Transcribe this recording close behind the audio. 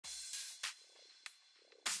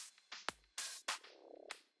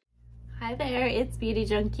Hi there, it's Beauty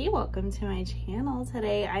Junkie. Welcome to my channel.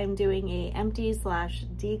 Today I'm doing a empty slash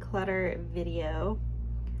declutter video.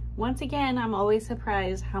 Once again, I'm always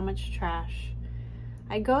surprised how much trash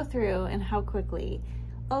I go through and how quickly.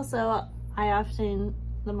 Also, the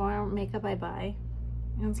more makeup I buy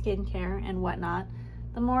and skincare and whatnot,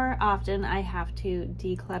 the more often I have to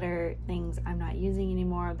declutter things I'm not using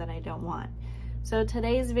anymore that I don't want. So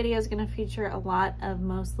today's video is going to feature a lot of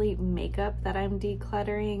mostly makeup that I'm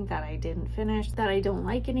decluttering, that I didn't finish, that I don't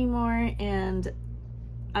like anymore, and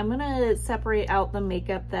I'm going to separate out the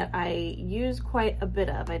makeup that I use quite a bit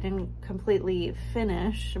of. I didn't completely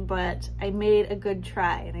finish, but I made a good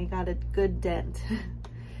try and I got a good dent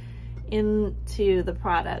into the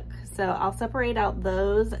product. So I'll separate out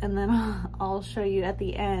those and then I'll show you at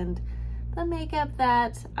the end the makeup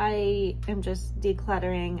that I am just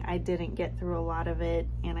decluttering. I didn't get through a lot of it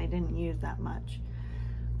and I didn't use that much.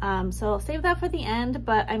 So I'll save that for the end,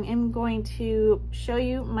 but I am going to show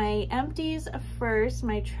you my empties first,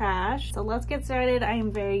 my trash. So let's get started. I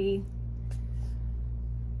am very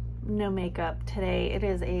no makeup today. It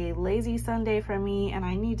is a lazy Sunday for me and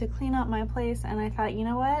I need to clean up my place, and I thought, you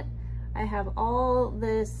know what? I have all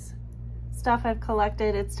this stuff I've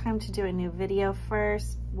collected. It's time to do a new video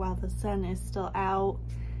first while the sun is still out.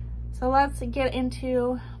 So let's get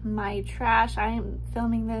into my trash. I am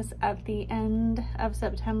filming this at the end of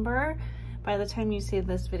September. By the time you see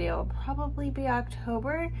this video, it'll probably be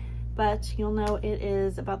October, but you'll know it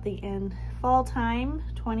is about the end fall time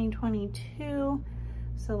 2022.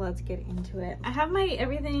 So let's get into it. I have my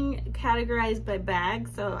everything categorized by bag,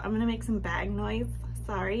 so I'm gonna make some bag noise.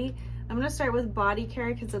 Sorry. I'm gonna start with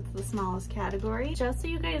Bodycare because it's the smallest category. Just so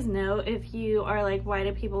you guys know, if you are like, why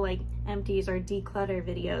do people like empties or declutter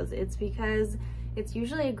videos? It's because it's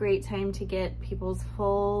usually a great time to get people's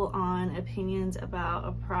full on opinions about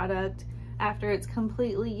a product after it's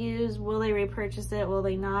completely used. Will they repurchase it? Will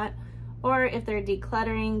they not? Or if they're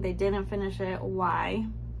decluttering, they didn't finish it, why?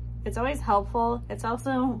 It's always helpful. It's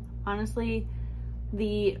also, honestly,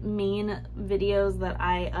 the main videos that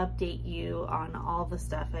I update you on all the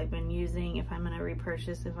stuff I've been using. If I'm gonna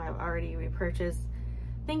repurchase, if I've already repurchased,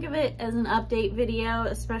 think of it as an update video,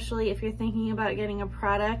 especially if you're thinking about getting a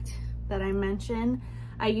product that I mentioned.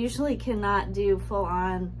 I usually cannot do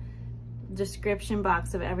full-on description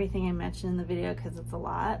box of everything I mentioned in the video because it's a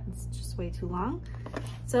lot. It's just way too long.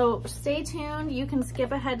 So stay tuned. You can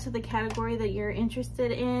skip ahead to the category that you're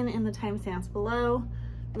interested in the timestamps below.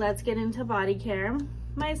 Let's get into Bodycare,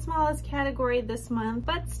 my smallest category this month,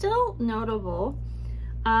 but still notable.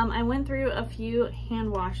 I went through a few hand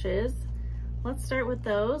washes. Let's start with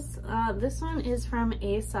those. This one is from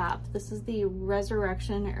Aesop. This is the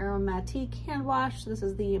Resurrection Aromatique hand wash. This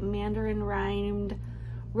is the Mandarin Rind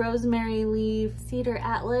Rosemary Leaf Cedar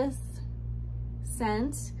Atlas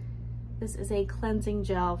scent. This is a cleansing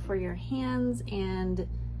gel for your hands, and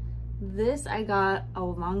this I got a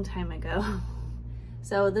long time ago.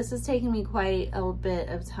 So this is taking me quite a bit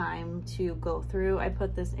of time to go through. I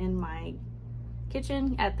put this in my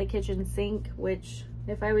kitchen at the kitchen sink, which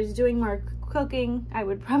if I was doing more cooking, I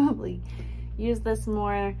would probably use this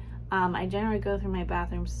more. I generally go through my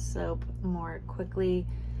bathroom soap more quickly,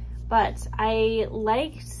 but I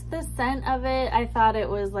liked the scent of it. I thought it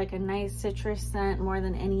was like a nice citrus scent more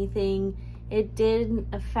than anything. It did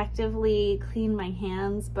effectively clean my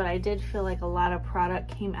hands, but I did feel like a lot of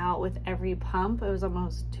product came out with every pump. It was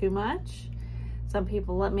almost too much. Some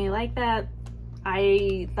people let me like that.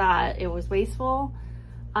 I thought it was wasteful.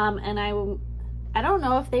 And I don't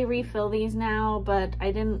know if they refill these now, but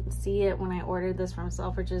I didn't see it when I ordered this from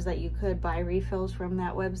Selfridges that you could buy refills from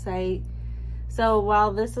that website. So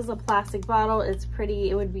while this is a plastic bottle, it's pretty.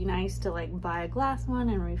 It would be nice to like buy a glass one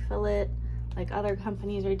and refill it, like other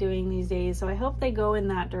companies are doing these days. So I hope they go in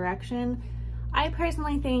that direction. I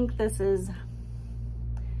personally think this is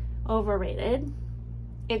overrated.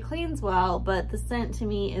 It cleans well, but the scent to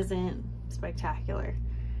me isn't spectacular.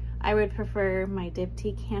 I would prefer my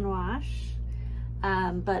Diptyque hand wash,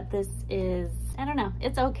 but this is, I don't know,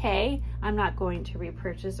 it's okay. I'm not going to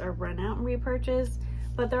repurchase or run out and repurchase,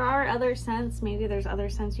 but there are other scents. Maybe there's other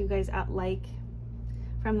scents you guys like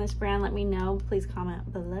from this brand. Let me know. Please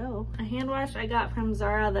comment below. A hand wash I got from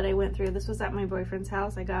Zara that I went through. This was at my boyfriend's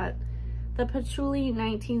house. I got the Patchouli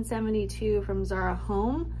 1972 from Zara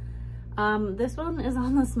Home. This one is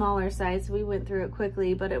on the smaller side, so we went through it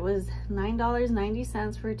quickly, but it was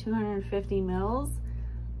 $9.90 for 250 mils.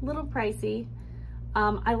 A little pricey.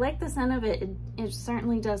 I like the scent of it. It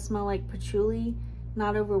certainly does smell like patchouli,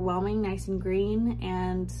 not overwhelming, nice and green,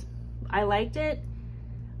 and I liked it.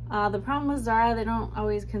 The problem with Zara, they don't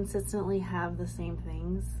always consistently have the same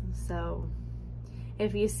things, so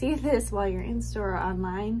if you see this while you're in store or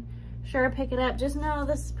online, sure, pick it up. Just know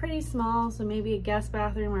this is pretty small, so maybe a guest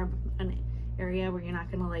bathroom or an area where you're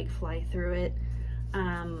not gonna like fly through it.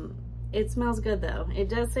 It smells good though. It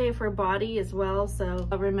does say for body as well, so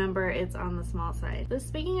remember it's on the small side. So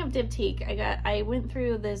speaking of diptyque, I went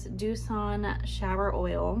through this Doosan shower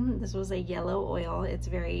oil. This was a yellow oil. It's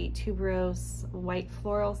very tuberose, white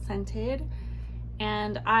floral scented.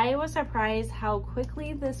 And I was surprised how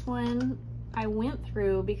quickly this one I went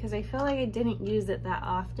through because I feel like I didn't use it that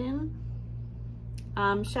often.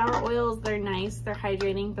 Shower oils, they're nice, they're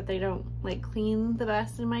hydrating, but they don't like clean the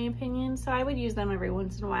best in my opinion. So I would use them every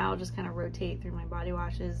once in a while, just kind of rotate through my body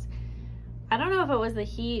washes. I don't know if it was the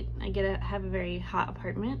heat. I have a very hot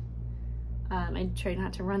apartment. I try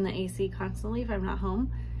not to run the AC constantly if I'm not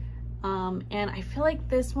home. And I feel like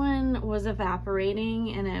this one was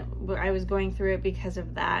evaporating and I was going through it because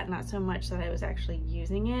of that, not so much that I was actually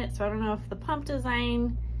using it. So I don't know if the pump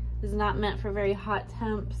design is not meant for very hot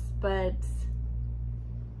temps, but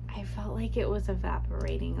I felt like it was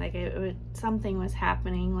evaporating, like something was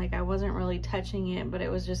happening, like I wasn't really touching it, but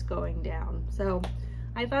it was just going down. So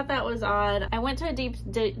I thought that was odd. I went to a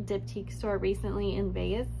diptyque store recently in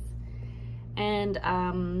Vegas, and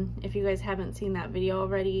if you guys haven't seen that video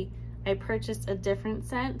already, I purchased a different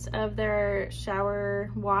scent of their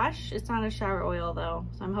shower wash. It's not a shower oil though,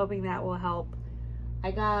 so I'm hoping that will help.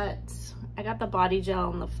 I got the body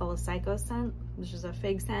gel and the Philosophico scent, which is a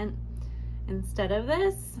fig scent, instead of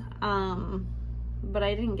this, but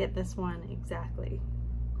I didn't get this one exactly,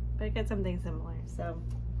 but I got something similar. So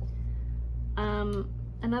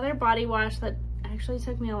another body wash that actually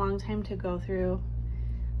took me a long time to go through.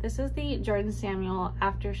 This is the Jordan Samuel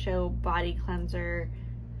After Show Body Cleanser.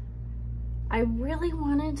 I really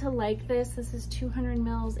wanted to like this. This is 200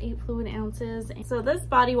 mils, 8 fluid ounces. So this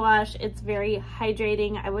body wash, it's very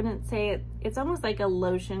hydrating. I wouldn't say it's almost like a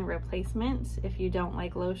lotion replacement if you don't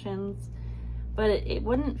like lotions, but it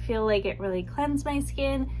wouldn't feel like it really cleansed my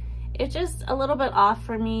skin. It's just a little bit off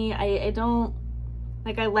for me. I don't,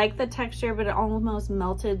 like, I like the texture, but it almost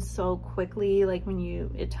melted so quickly. Like when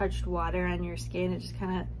it touched water on your skin, it just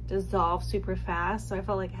kind of dissolved super fast. So I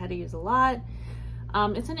felt like I had to use a lot.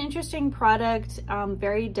 It's an interesting product,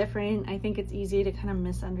 very different. I think it's easy to kind of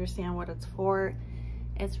misunderstand what it's for.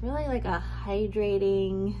 It's really like a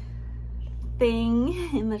hydrating thing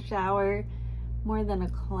in the shower more than a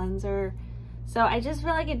cleanser. So I just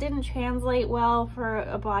feel like it didn't translate well for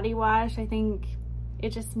a body wash. I think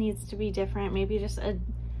it just needs to be different. Maybe just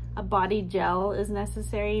a body gel is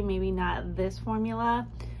necessary, maybe not this formula.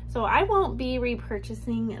 So I won't be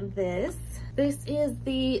repurchasing this. This is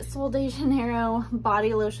the Sol de Janeiro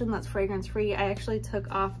body lotion that's fragrance free. I actually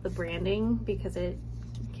took off the branding because it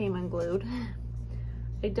came unglued.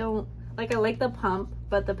 I like the pump,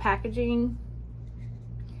 but the packaging,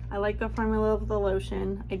 I like the formula of the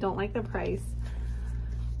lotion. I don't like the price,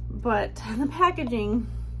 but the packaging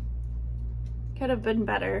could have been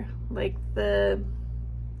better. Like the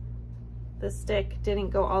stick didn't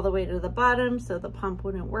go all the way to the bottom, so the pump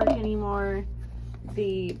wouldn't work anymore.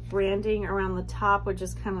 The branding around the top would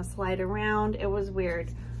just kind of slide around. It was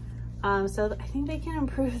weird. So I think they can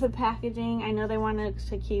improve the packaging. I know they wanted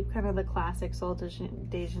to keep kind of the classic Sol de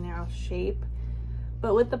Janeiro shape,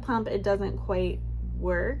 but with the pump it doesn't quite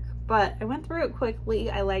work. But I went through it quickly.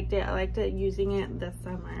 I liked it. I liked it using it this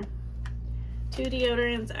summer. Two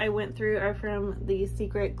deodorants I went through are from the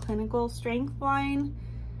Secret Clinical Strength line.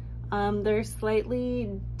 They're slightly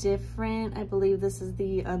different. I believe this is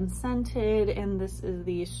the unscented and this is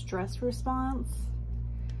the stress response.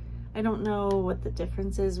 I don't know what the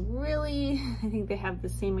difference is really. I think they have the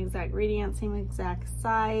same exact ingredient, same exact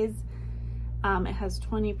size. It has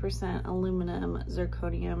 20% aluminum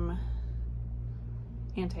zirconium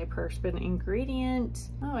antiperspirant ingredient.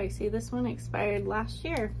 Oh, I see this one expired last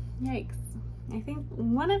year. Yikes. I think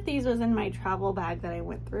one of these was in my travel bag that I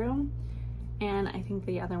went through, and I think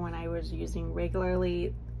the other one I was using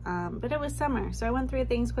regularly, but it was summer, so I went through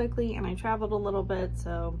things quickly and I traveled a little bit,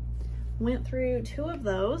 so went through 2 of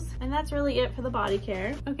those, and that's really it for the body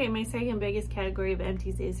care. Okay, my second biggest category of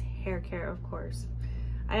empties is hair care, of course.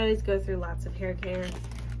 I always go through lots of hair care,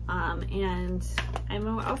 and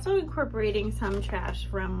I'm also incorporating some trash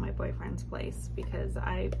from my boyfriend's place because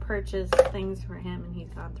I purchased things for him and he's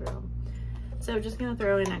gone through them. So just gonna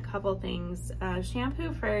throw in a couple things.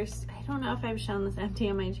 Shampoo first. I don't know if I've shown this empty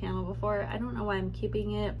on my channel before. I don't know why I'm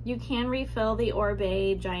keeping it. You can refill the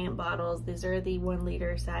Oribe giant bottles. These are the 1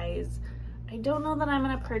 liter size. I don't know that I'm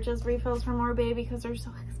gonna purchase refills from Oribe because they're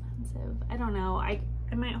so expensive. I don't know. I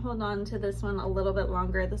might hold on to this one a little bit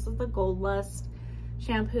longer. This is the Gold Lust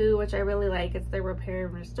shampoo, which I really like. It's the Repair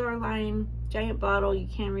and Restore line. giant bottle you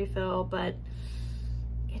can refill, but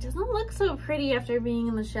it doesn't look so pretty after being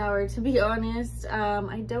in the shower, to be honest.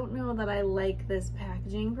 I don't know that I like this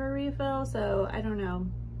packaging for refill, so I don't know.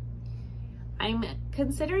 I'm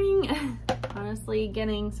considering honestly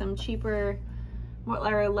getting some cheaper,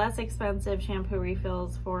 more or less expensive shampoo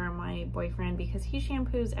refills for my boyfriend, because he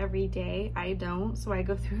shampoos every day. I don't, so I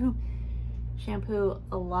go through shampoo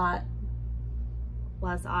a lot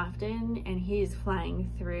less often, and he's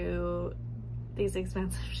flying through these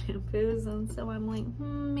expensive shampoos, and so I'm like,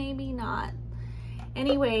 maybe not.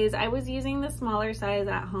 Anyways, I was using the smaller size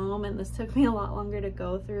at home, and this took me a lot longer to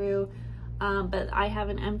go through, but I have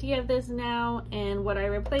an empty of this now, and what I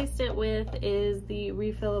replaced it with is the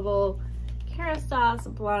refillable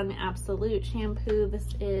Kerastase Blonde Absolute shampoo. This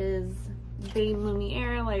is Bain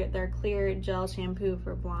Lumiere, like their clear gel shampoo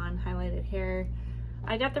for blonde highlighted hair.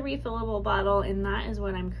 I got the refillable bottle, and that is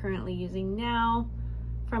what I'm currently using now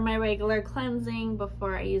for my regular cleansing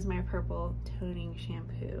before I use my purple toning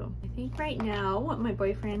shampoo. I think right now my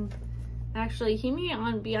boyfriend, actually he may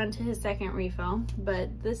be on to his second refill,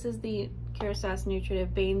 but this is the Kerastase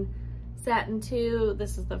Nutritive Bain Satin 2.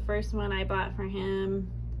 This is the first one I bought for him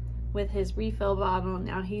with his refill bottle.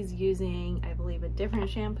 Now he's using, I believe, a different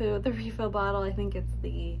shampoo with the refill bottle. I think it's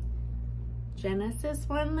the Genesis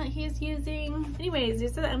one that he's using. Anyways,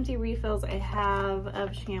 these are the empty refills I have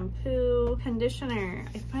of shampoo. Conditioner.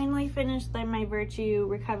 I finally finished my Virtue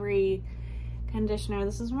Recovery conditioner.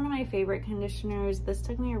 This is one of my favorite conditioners. This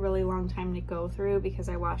took me a really long time to go through because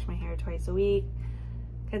I wash my hair twice a week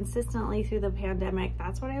consistently through the pandemic.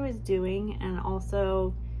 That's what I was doing, and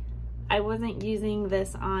also I wasn't using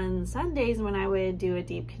this on Sundays when I would do a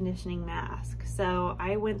deep conditioning mask. So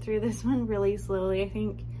I went through this one really slowly. I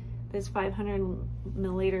think this 500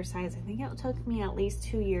 milliliter size, I think it took me at least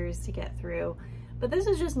 2 years to get through. But this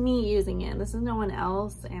is just me using it. This is no one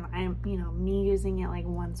else, and I'm, me using it like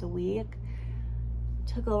once a week.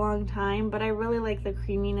 Took a long time, but I really like the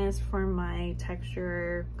creaminess for my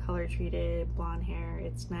texture, color treated blonde hair.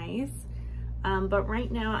 It's nice. But right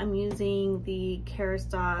now I'm using the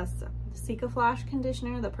Kerastase Cica Flash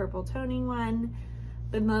conditioner, the purple toning one.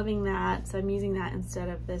 Been loving that, so I'm using that instead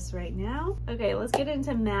of this right now. Okay, let's get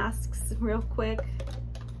into masks real quick.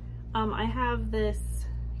 I have this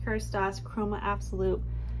Kerastase Chroma Absolute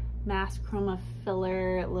Mask Chroma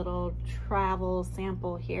Filler little travel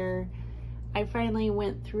sample here. I finally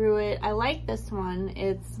went through it. I like this one.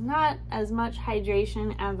 It's not as much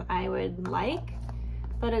hydration as I would like,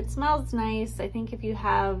 but it smells nice. I think if you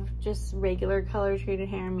have just regular color treated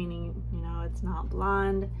hair, meaning, it's not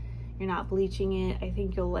blonde, you're not bleaching it, I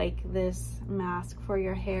think you'll like this mask for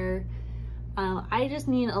your hair. I just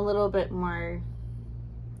need a little bit more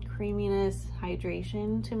creaminess,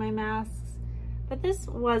 hydration to my masks, but this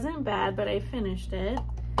wasn't bad, but I finished it.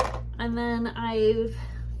 And then I've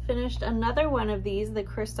finished another one of these, the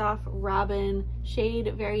Christoph Robin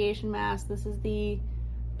Shade Variation Mask. This is the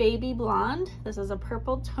Baby Blonde. This is a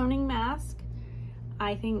purple toning mask.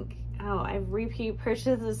 I think, I've repeat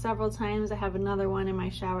purchased this several times. I have another one in my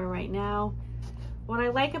shower right now. What I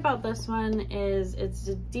like about this one is it's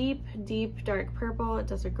a deep, deep dark purple. It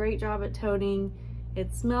does a great job at toning.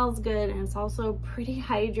 It smells good, and it's also pretty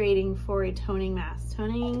hydrating for a toning mask.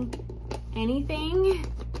 Toning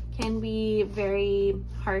anything can be very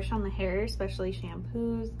harsh on the hair, especially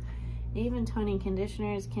shampoos. Even toning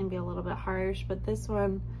conditioners can be a little bit harsh, but this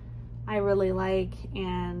one I really like,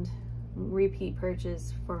 and repeat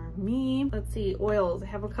purchase for me. Let's see, oils. I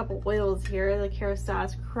have a couple oils here. The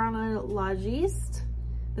Kerastase Chronologiste.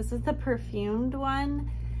 This is the perfumed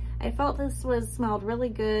one. I felt this smelled really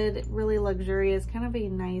good, really luxurious, kind of a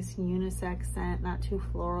nice unisex scent, not too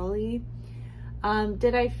florally.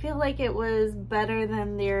 Did I feel like it was better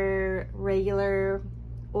than their regular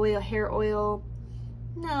hair oil?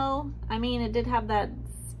 No. I mean, it did have that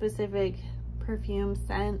specific perfume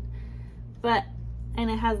scent, and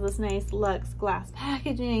it has this nice luxe glass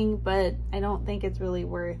packaging, but I don't think it's really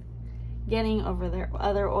worth getting over their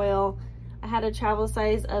other oil. I had a travel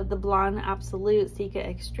size of the Blonde Absolute Cica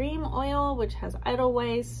Extreme oil, which has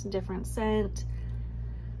Edelweiss, different scent.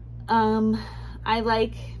 I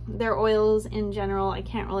like their oils in general. I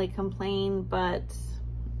can't really complain, but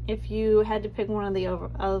if you had to pick one over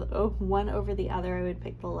the other, I would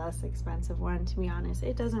pick the less expensive one, to be honest.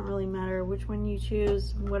 It doesn't really matter which one you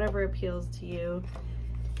choose, whatever appeals to you,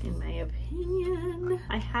 in my opinion.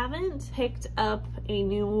 I haven't picked up a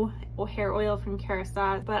new hair oil from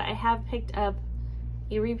Kerastase, but I have picked up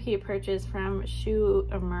a repeat purchase from Shu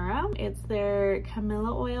Uemura. It's their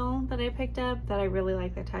Camilla oil that I picked up that I really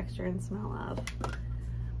like the texture and smell of.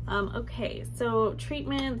 Okay, so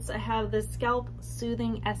treatments, I have the Scalp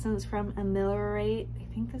Soothing Essence from Ameliorate. I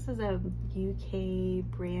think this is a UK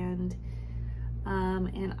brand.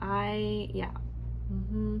 UK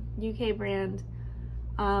brand.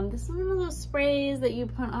 This is one of those sprays that you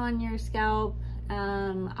put on your scalp.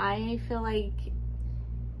 I feel like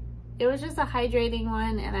it was just a hydrating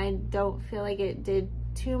one, and I don't feel like it did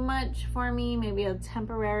too much for me. Maybe a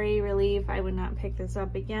temporary relief. I would not pick this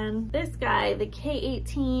up again. This guy, the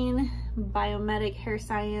K18 Biometric Hair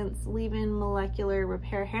Science Leave-In Molecular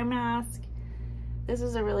Repair Hair Mask. This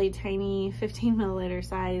is a really tiny 15 milliliter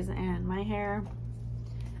size, and my hair,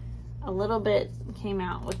 a little bit came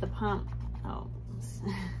out with the pump. Oh,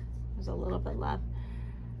 there's a little bit left.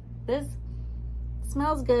 This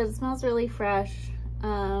smells good. It smells really fresh.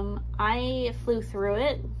 I flew through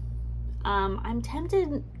it. I'm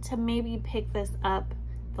tempted to maybe pick this up,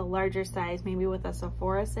 the larger size, maybe with a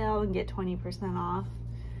Sephora sale and get 20% off.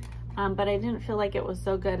 But I didn't feel like it was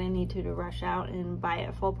so good I needed to rush out and buy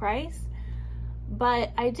it full price.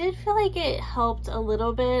 But I did feel like it helped a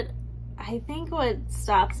little bit. I think what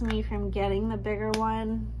stops me from getting the bigger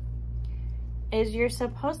one is you're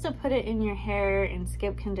supposed to put it in your hair and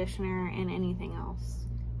skip conditioner and anything else,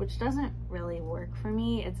 which doesn't really work for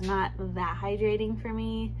me. It's not that hydrating for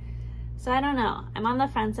me. So I don't know. I'm on the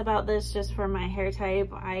fence about this just for my hair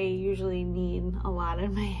type. I usually need a lot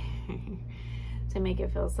in my hair to make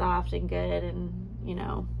it feel soft and good and, you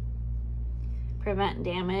know, prevent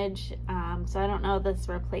damage. So I don't know if this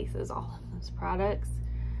replaces all of those products.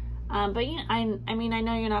 But yeah, I mean, I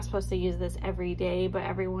know you're not supposed to use this every day, but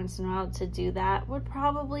every once in a while to do that would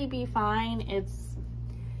probably be fine.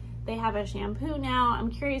 They have a shampoo now.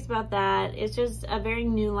 I'm curious about that. It's just a very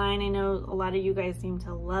new line. I know a lot of you guys seem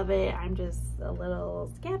to love it. I'm just a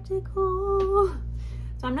little skeptical.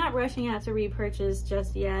 So I'm not rushing out to repurchase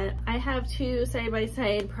just yet. I have two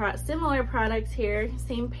side-by-side similar products here.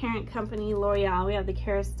 Same parent company, L'Oreal. We have the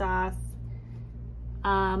Kerastase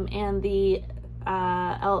and the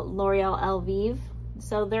L'Oreal Elvive.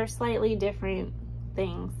 So they're slightly different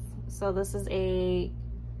things. So this is a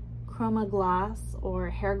chroma gloss or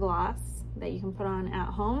hair gloss that you can put on at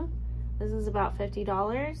home. This is about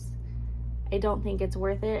 $50. I don't think it's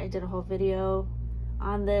worth it. I did a whole video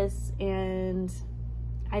on this and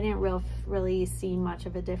I didn't really see much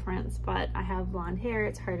of a difference, but I have blonde hair.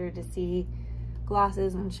 It's harder to see.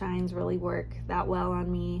 Glosses and shines really work that well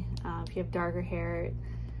on me. If you have darker hair,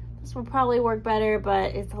 this will probably work better,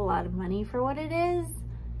 but it's a lot of money for what it is,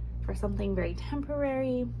 for something very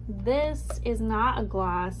temporary. This is not a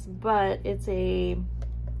gloss, but it's a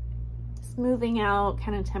smoothing out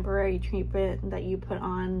kind of temporary treatment that you put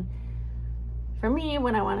on for me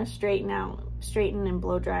when I want to straighten and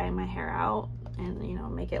blow dry my hair out and, you know,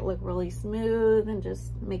 make it look really smooth and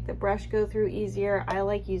just make the brush go through easier. I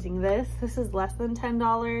like using this. This is less than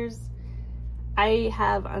 $10. I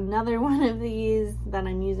have another one of these that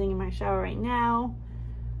I'm using in my shower right now.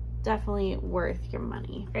 Definitely worth your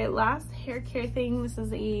money. All right, last hair care thing. This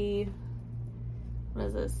is what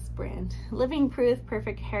is this brand? Living Proof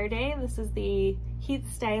Perfect Hair Day. This is the heat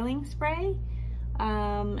styling spray.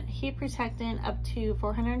 Heat protectant up to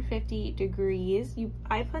 450 degrees.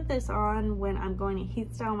 I put this on when I'm going to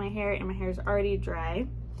heat style my hair and my hair is already dry.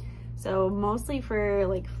 So mostly for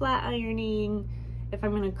like flat ironing, if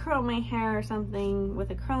I'm gonna curl my hair or something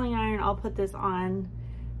with a curling iron, I'll put this on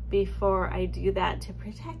before I do that to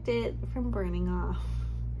protect it from burning off.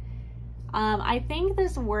 I think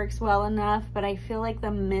this works well enough, but I feel like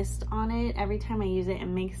the mist on it, every time I use it, it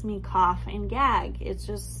makes me cough and gag. It's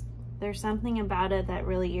just, there's something about it that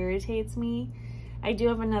really irritates me. I do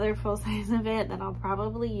have another full size of it that I'll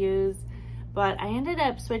probably use, but I ended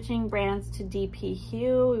up switching brands to DP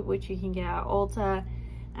Hue, which you can get at Ulta,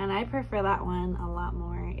 and I prefer that one a lot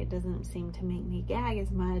more. It doesn't seem to make me gag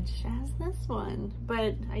as much as this one,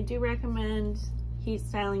 but I do recommend heat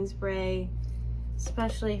styling spray,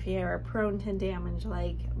 especially if you are prone to damage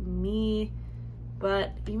like me.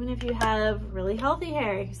 But even if you have really healthy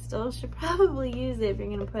hair, you still should probably use it if you're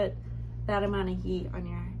gonna put that amount of heat on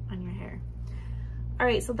your hair. All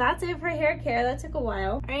right, so that's it for hair care. That took a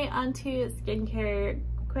while. All right, on to skincare.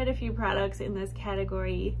 Quite a few products in this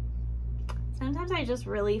category. Sometimes I just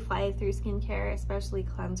really fly through skincare, especially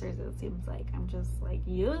cleansers. It seems like I'm just like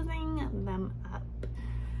using them up.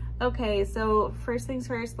 Okay, so first things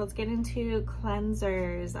first, let's get into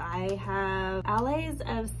cleansers. I have Allies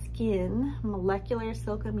of Skin Molecular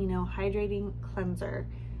Silk Amino Hydrating Cleanser.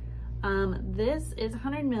 This is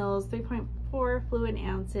 100 mils, 3.4 fluid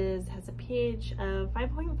ounces, has a pH of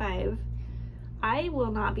 5.5. I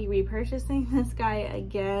will not be repurchasing this guy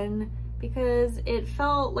again because it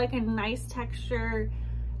felt like a nice texture.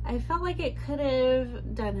 I felt like it could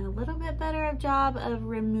have done a little bit better of job of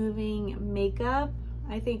removing makeup.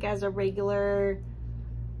 I think as a regular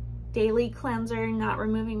daily cleanser, not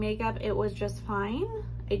removing makeup, it was just fine.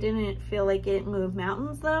 I didn't feel like it moved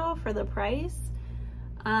mountains though for the price.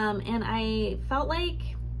 And I felt like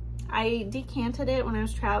I decanted it when I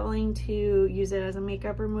was traveling to use it as a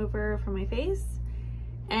makeup remover for my face.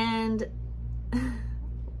 And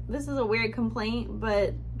this is a weird complaint,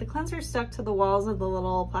 but the cleanser stuck to the walls of the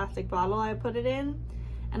little plastic bottle I put it in,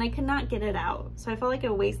 and I could not get it out. So I felt like I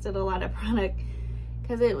wasted a lot of product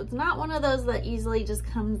because it was not one of those that easily just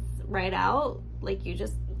comes right out. Like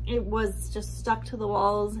it was just stuck to the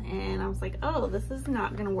walls, and I was like, oh, this is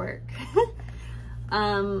not gonna work.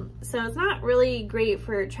 So it's not really great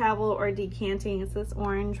for travel or decanting. It's this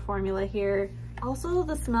orange formula here. Also,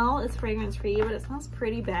 the smell is fragrance free, but it smells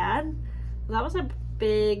pretty bad. That was a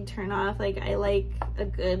big turn off. Like, I like a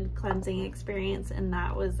good cleansing experience, and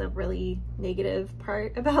that was a really negative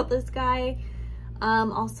part about this guy.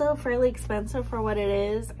 Also fairly expensive for what it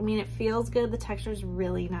is. I mean, it feels good, the texture is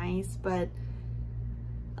really nice, but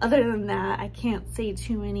other than that, I can't say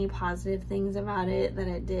too many positive things about it, that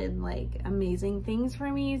it did like amazing things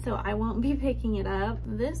for me, so I won't be picking it up.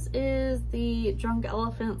 This is the Drunk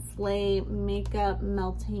Elephant Slay Makeup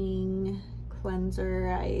Melting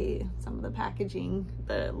Cleanser. Some of the packaging,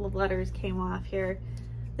 the letters came off here.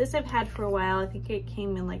 This I've had for a while. I think it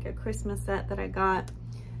came in like a Christmas set that I got.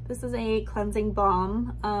 This is a cleansing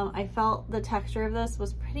balm. I felt the texture of this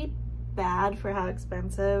was pretty bad for how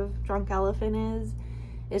expensive Drunk Elephant is.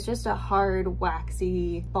 It's just a hard,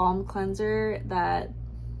 waxy balm cleanser that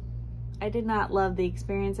I did not love the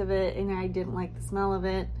experience of it, and I didn't like the smell of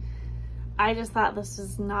it. I just thought this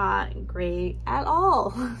is not great at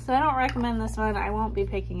all. So I don't recommend this one. I won't be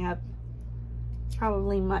picking up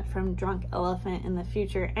probably much from Drunk Elephant in the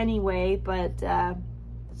future anyway, but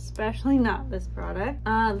especially not this product.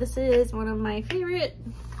 This is one of my favorite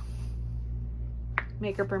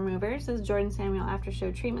makeup removers. This is Jordan Samuel After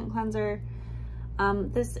Show Treatment Cleanser.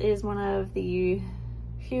 This is one of the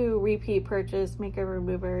few repeat purchase makeup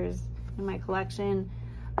removers in my collection.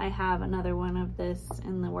 I have another one of this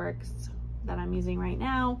in the works that I'm using right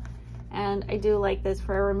now, and I do like this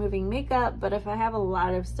for removing makeup, but if I have a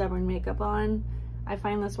lot of stubborn makeup on, I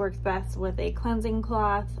find this works best with a cleansing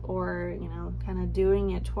cloth, or, you know, kind of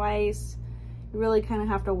doing it twice. You really kind of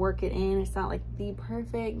have to work it in. It's not like the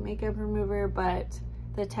perfect makeup remover, but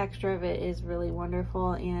the texture of it is really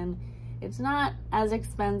wonderful, and it's not as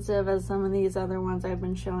expensive as some of these other ones I've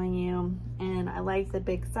been showing you, and I like the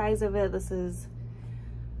big size of it. This is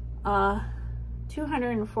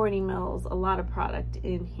 240 mils, a lot of product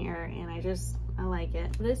in here, and I like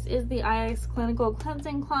it. This is the IX Clinical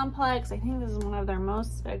Cleansing Complex. I think this is one of their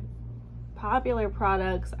most popular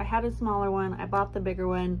products. I had a smaller one, I bought the bigger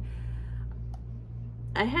one.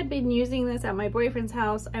 I had been using this at my boyfriend's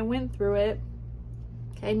house. I went through it.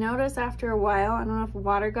 I noticed after a while, I don't know if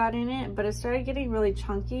water got in it, but it started getting really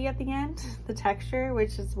chunky at the end, the texture,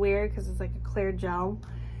 which is weird because it's like a clear gel.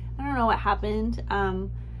 I don't know what happened.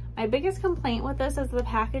 My biggest complaint with this is the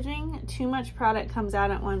packaging. Too much product comes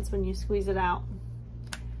out at once when you squeeze it out.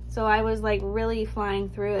 So I was like really flying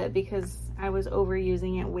through it because I was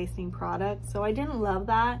overusing it, wasting product. So I didn't love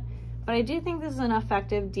that, but I do think this is an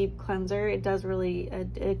effective deep cleanser. It does really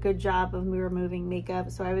a good job of removing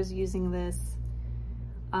makeup. So I was using this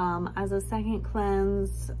as a second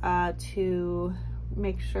cleanse to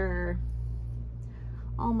make sure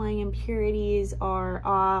all my impurities are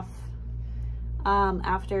off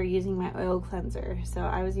after using my oil cleanser. So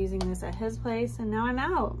I was using this at his place, and now I'm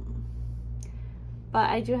out. But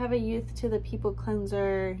I do have a Youth to the People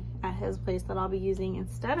cleanser at his place that I'll be using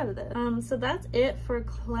instead of this. So that's it for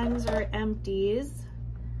cleanser empties.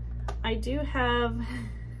 I do have,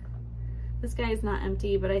 this guy is not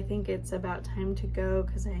empty, but I think it's about time to go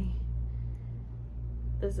because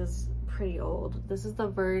this is pretty old. This is the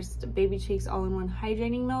Versed Baby Cheeks All-in-One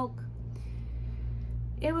Hydrating Milk.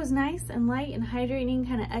 It was nice and light and hydrating,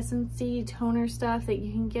 kind of essence-y toner stuff that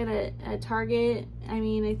you can get at Target. I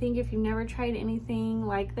mean, I think if you've never tried anything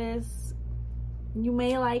like this, you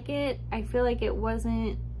may like it. I feel like it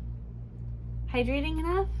wasn't hydrating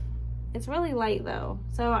enough. It's really light though.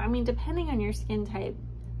 So, I mean, depending on your skin type,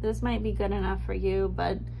 this might be good enough for you,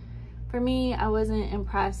 but for me, I wasn't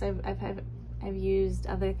impressed. I've used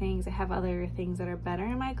other things. I have other things that are better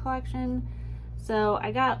in my collection. So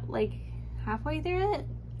I got like halfway through it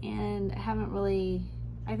and I haven't really,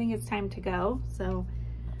 I think it's time to go. So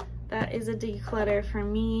that is a declutter for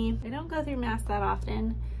me. I don't go through masks that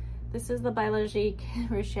often. This is the Biologique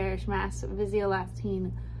Recherche Mask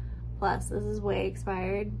Visiolastine Plus. This is way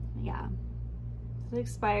expired. Yeah. It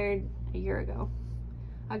expired a year ago,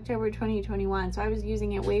 October 2021. So I was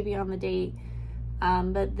using it way beyond the date.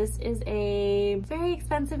 But this is a very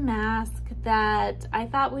expensive mask that I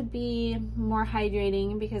thought would be more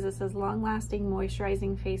hydrating because it says long-lasting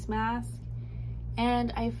moisturizing face mask.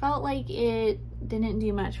 And I felt like it didn't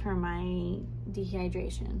do much for my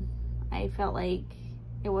dehydration. I felt like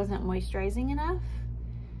it wasn't moisturizing enough.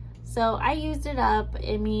 So I used it up.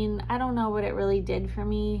 I mean, I don't know what it really did for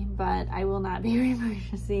me, but I will not be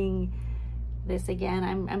repurchasing this again.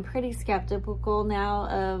 I'm pretty skeptical now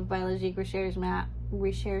of Biologique Recherche's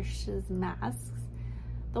masks.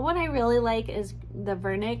 The one I really like is the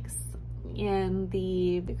Vernix and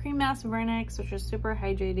the cream mask Vernix, which is super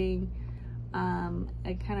hydrating.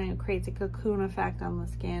 It kind of creates a cocoon effect on the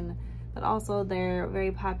skin, but also their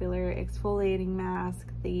very popular exfoliating mask,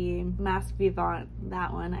 the Mask Vivant,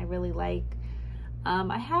 that one I really like.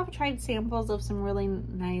 I have tried samples of some really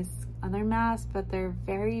nice other masks, but they're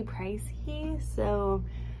very pricey, so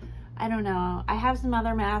I don't know. I have some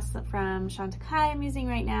other masks from Junkay I'm using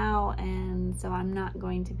right now, and so I'm not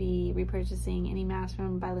going to be repurchasing any masks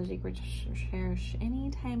from Biologique Recherche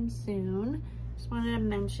anytime soon. Just wanted to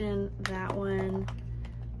mention that one.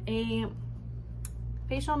 A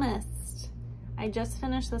facial mist. I just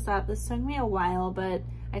finished this up. This took me a while, but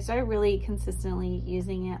I started really consistently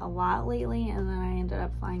using it a lot lately, and then I ended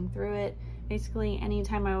up flying through it. Basically,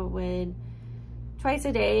 anytime I would, twice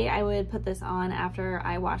a day, I would put this on after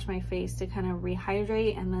I wash my face to kind of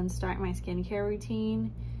rehydrate and then start my skincare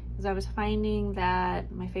routine. Because I was finding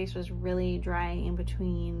that my face was really dry in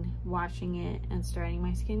between washing it and starting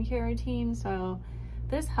my skincare routine. So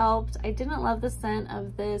this helped. I didn't love the scent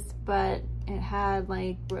of this, but it had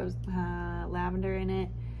like rose lavender in it.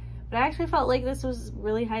 But I actually felt like this was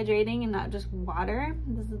really hydrating and not just water.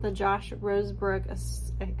 This is the Josh Rosebrook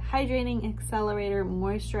Hydrating Accelerator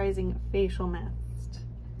Moisturizing Facial Mist.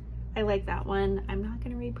 I like that one. I'm not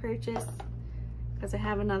going to repurchase because I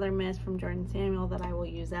have another mist from Jordan Samuel that I will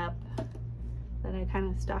use up that I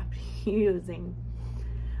kind of stopped using.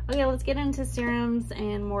 Okay, let's get into serums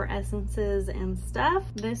and more essences and stuff.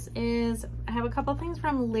 I have a couple things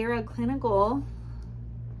from Lyra Clinical.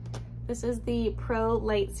 This is the Pro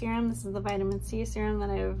Light Serum. This is the vitamin C serum that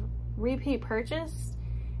I've repeat purchased.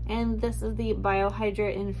 And this is the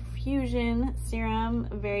Biohydrate Infusion Serum,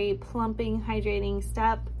 very plumping, hydrating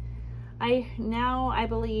step. I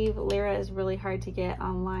believe Lyra is really hard to get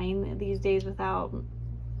online these days without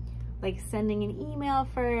like sending an email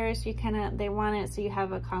first. They want it so you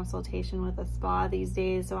have a consultation with a spa these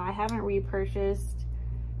days. So I haven't repurchased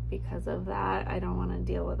because of that. I don't want to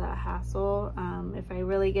deal with that hassle. If I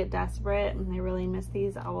really get desperate and I really miss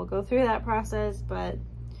these, I will go through that process. But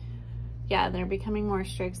yeah, they're becoming more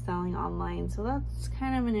strict selling online, so that's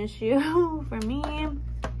kind of an issue for me.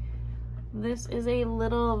 This is a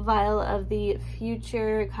little vial of the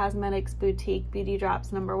Future Cosmetics Boutique Beauty Drops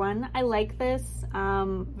 #1. I like this.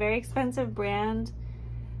 Very expensive brand.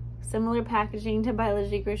 Similar packaging to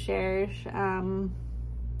Biologique Recherche.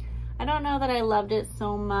 I don't know that I loved it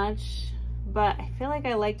so much, but I feel like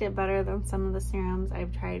I liked it better than some of the serums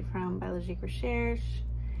I've tried from Biologique Recherche.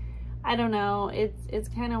 I don't know. It's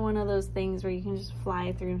kind of one of those things where you can just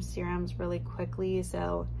fly through serums really quickly,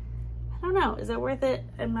 so I don't know. Is it worth it?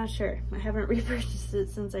 I'm not sure. I haven't repurchased it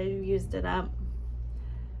since I used it up.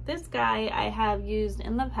 This guy I have used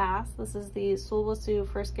in the past. This is the Sulwhasoo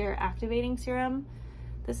First Care Activating Serum.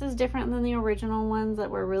 This is different than the original ones that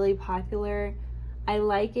were really popular. I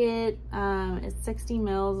like it. It's 60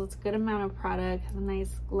 mils. It's a good amount of product. Has a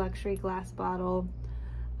nice luxury glass bottle.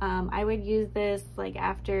 I would use this like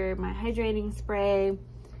after my hydrating spray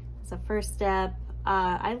as a first step.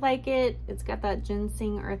 I like it. It's got that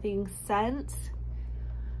ginseng earthing scent.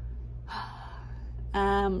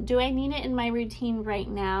 Do I need it in my routine right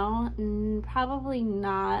now? Probably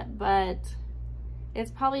not, but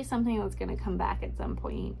it's probably something that's going to come back at some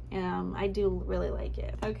point. I do really like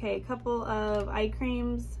it. Okay, a couple of eye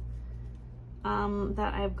creams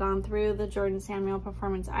that I've gone through. The Jordan Samuel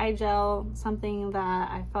Performance Eye Gel, something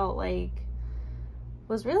that I felt like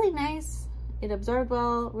was really nice. It absorbed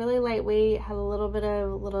well, really lightweight, had a little bit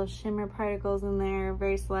of little shimmer particles in there,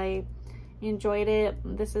 very slight. Enjoyed it.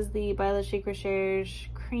 This is the Biologique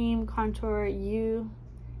Recherche Cream Contour You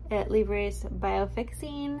at Livres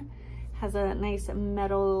Biofixing. Has a nice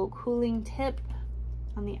metal cooling tip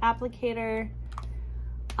on the applicator.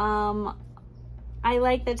 I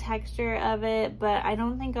like the texture of it, but I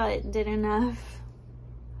don't think I did enough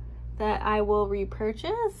that I will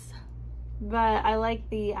repurchase. But I like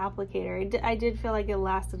the applicator. I did feel like it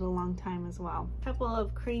lasted a long time as well. A couple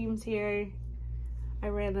of creams here. I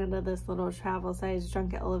ran out of this little travel size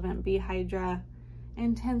Junkay Elevant B Hydra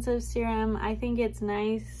intensive serum. I think it's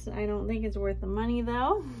nice. I don't think it's worth the money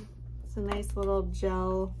though. It's a nice little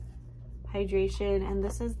gel hydration, and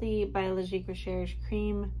this is the Biologique Recherche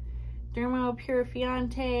Cream Dermo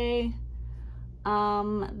Purifiante.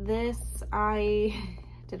 This I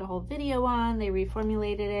did a whole video on. They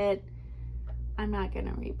reformulated it. I'm not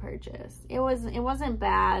gonna repurchase. It wasn't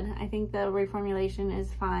bad. I think the reformulation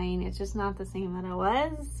is fine. It's just not the same that it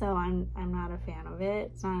was, so I'm not a fan of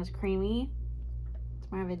it. It's not as creamy.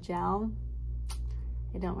 It's more of a gel.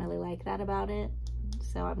 I don't really like that about it,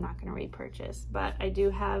 so I'm not gonna repurchase. But I do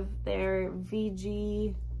have their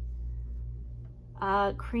VG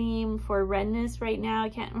cream for redness right now. I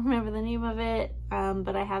can't remember the name of it,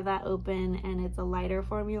 but I have that open, and it's a lighter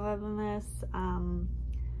formula than this.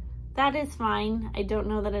 That is fine. I don't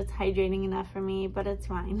know that it's hydrating enough for me, but it's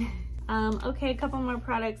fine. Okay, a couple more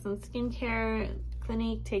products in skincare.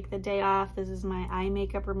 Clinique Take the Day Off. This is my eye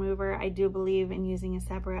makeup remover. I do believe in using a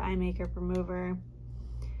separate eye makeup remover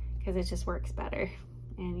because it just works better,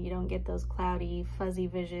 and you don't get those cloudy, fuzzy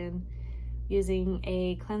vision using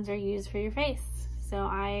a cleanser used for your face. So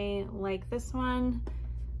I like this one.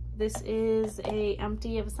 This is a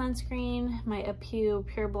empty of sunscreen, my Apu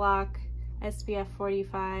Pure Block SPF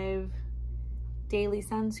 45 daily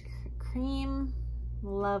sunscreen.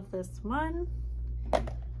 Love this one.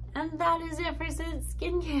 And that is it for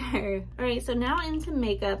skincare. All right, so now into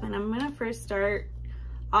makeup, and I'm gonna first start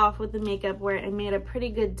off with the makeup where I made a pretty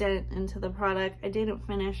good dent into the product. I didn't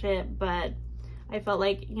finish it, but I felt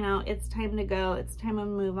like, you know, it's time to go. It's time to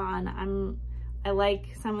move on. I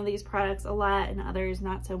like some of these products a lot and others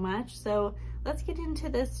not so much. So let's get into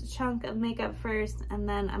this chunk of makeup first, and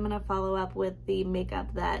then I'm gonna follow up with the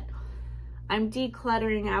makeup that I'm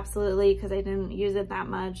decluttering absolutely because I didn't use it that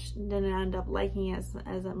much, didn't end up liking it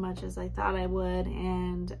as much as I thought I would,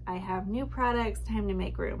 and I have new products, time to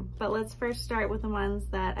make room. But let's first start with the ones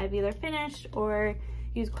that I've either finished or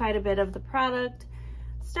used quite a bit of the product.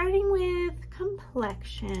 Starting with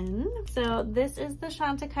complexion. So this is the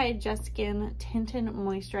Junkay Just Skin Tinted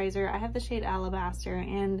Moisturizer. I have the shade Alabaster,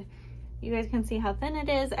 and you guys can see how thin it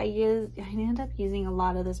is. I end up using a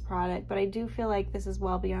lot of this product, but I do feel like this is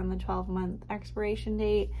well beyond the 12-month expiration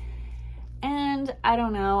date. And I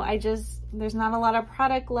don't know, there's not a lot of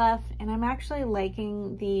product left, and I'm actually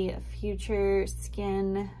liking the Future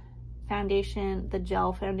Skin foundation, the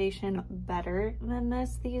gel foundation, better than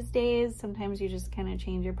this these days. Sometimes you just kind of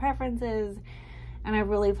change your preferences, and I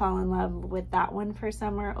really fall in love with that one for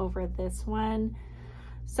summer over this one.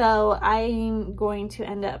 So I'm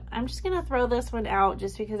just gonna throw this one out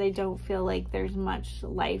just because I don't feel like there's much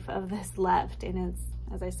life of this left, and it's,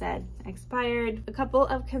 as I said, expired. A couple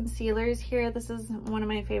of concealers here. This is one of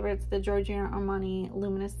my favorites, the Giorgio Armani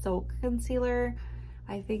Luminous Silk Concealer.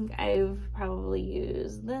 I think I've probably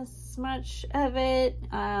used this much of it.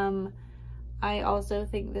 I also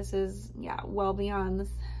think this is, yeah, well beyond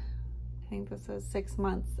this. I think this is 6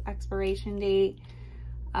 months expiration date.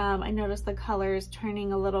 I noticed the color is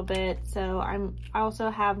turning a little bit, so I also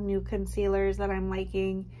have new concealers that I'm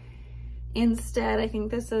liking instead. I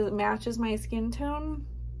think this matches my skin tone,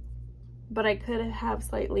 but I could have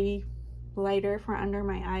slightly lighter for under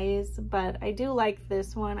my eyes, but I do like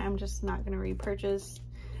this one. I'm just not going to repurchase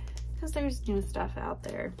because there's new stuff out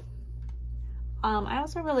there. I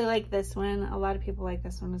also really like this one. A lot of people like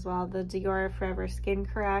this one as well, the Dior Forever Skin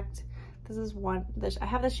Correct. This is I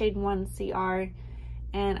have the shade 1CR,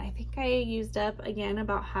 and I think I used up again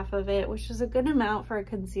about half of it, which is a good amount for a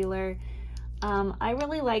concealer. I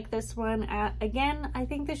really like this one. Again, I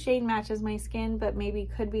think the shade matches my skin, but maybe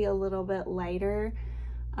could be a little bit lighter.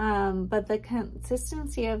 But the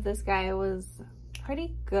consistency of this guy was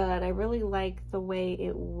pretty good. I really like the way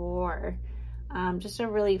it wore. Just a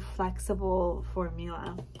really flexible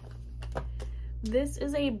formula. This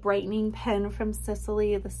is a brightening pen from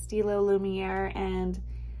Sicily, the Stilo Lumiere, and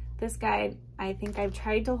this guy I think I've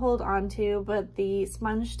tried to hold on to, but the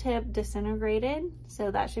sponge tip disintegrated,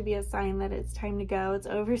 so that should be a sign that it's time to go. It's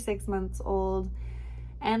over 6 months old,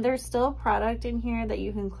 and there's still product in here that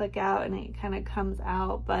you can click out and it kind of comes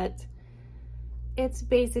out, but it's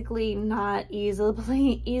basically not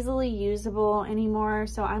easily usable anymore.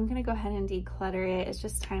 So I'm gonna go ahead and declutter it. It's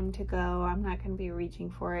just time to go. I'm not gonna be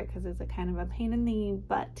reaching for it because it's a kind of a pain in the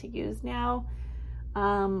butt to use now.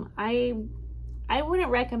 I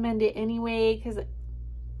wouldn't recommend it anyway because,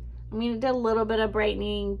 I mean, it did a little bit of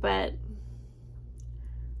brightening, but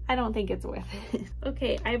I don't think it's worth it.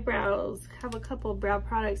 Okay, eyebrows. Have a couple brow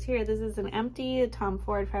products here. This is an Empty, a Tom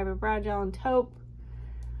Ford Fiber Brow Gel and Taupe.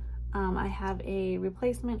 I have a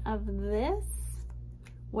replacement of this,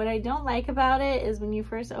 What I don't like about it is when you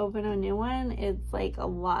first open a new one, it's like a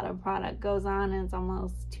lot of product goes on and it's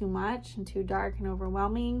almost too much and too dark and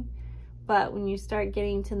overwhelming. But when you start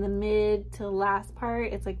getting to the mid to last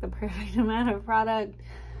part, it's like the perfect amount of product.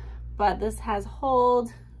 But this has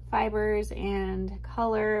hold, fibers, and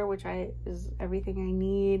color, which is everything I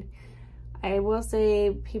need. I will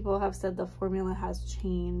say people have said the formula has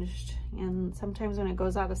changed, and sometimes when it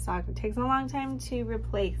goes out of stock, it takes a long time to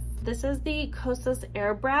replace. This is the Kosas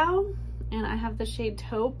Air Brow, and I have the shade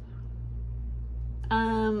Taupe.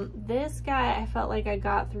 This guy, I felt like I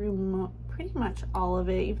got through pretty much all of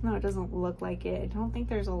it, even though it doesn't look like it. I don't think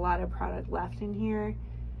there's a lot of product left in here.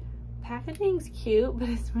 Packaging's cute, but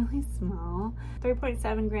it's really small.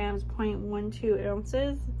 3.7 grams, 0.12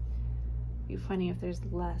 ounces. It'd be funny if there's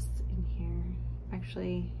less in here.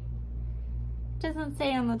 Actually, it doesn't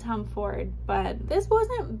say on the Tom Ford, but this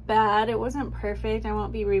wasn't bad. It wasn't perfect. I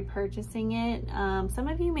won't be repurchasing it. Some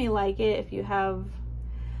of you may like it if you have,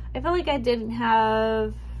 I feel like I didn't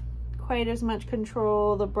have quite as much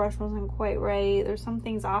control. The brush wasn't quite right. There's some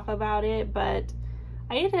things off about it, but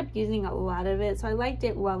I ended up using a lot of it, so I liked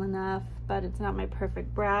it well enough, but it's not my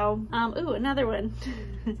perfect brow. Ooh, another one.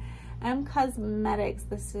 Cosmetics.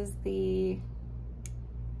 This is the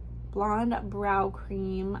Blonde Brow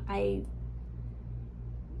Cream. I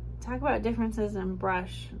talk about differences in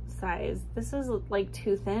brush size. This is like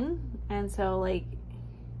too thin, and so like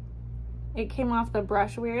it came off the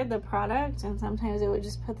brush weird, the product, and sometimes it would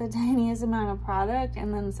just put the tiniest amount of product,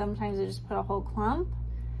 and then sometimes it just put a whole clump.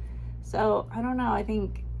 So I don't know, I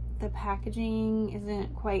think the packaging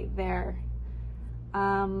isn't quite there.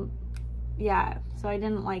 Yeah, so I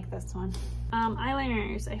didn't like this one.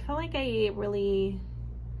 Eyeliners, I feel like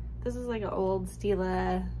this is like an old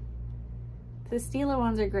Stila. The Stila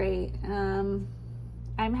ones are great.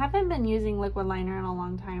 I haven't been using liquid liner in a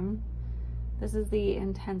long time. This is the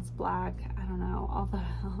Intense Black. I don't know, all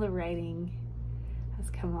the writing has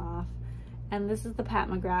come off. And this is the Pat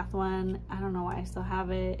McGrath one. I don't know why I still have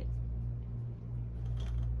it.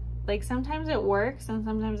 Like sometimes it works and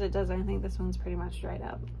sometimes it doesn't. I think this one's pretty much dried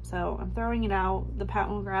up, so I'm throwing it out. The Pat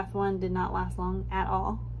McGrath one did not last long at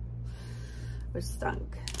all, which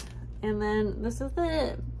stunk. And then this is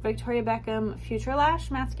the Victoria Beckham Future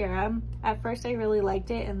Lash Mascara. At first I really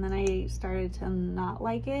liked it, and then I started to not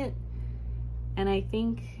like it. And I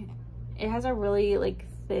think it has a really like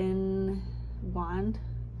thin wand.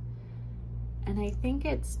 And I think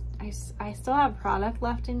I still have product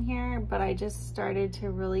left in here, but I just started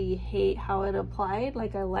to really hate how it applied.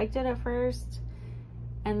 Like I liked it at first,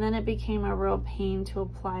 and then it became a real pain to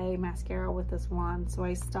apply mascara with this wand. So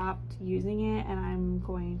I stopped using it, and I'm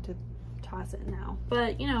going to toss it now.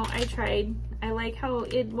 But you know, I tried. I like how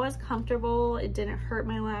it was comfortable. It didn't hurt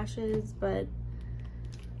my lashes, but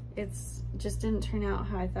it's just didn't turn out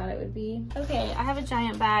how I thought it would be. Okay, I have a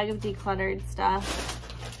giant bag of decluttered stuff.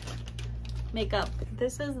 Makeup.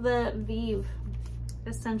 This is the Vive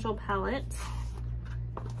Essential Palette.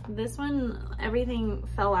 This one, everything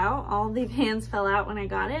fell out. All the pans fell out when I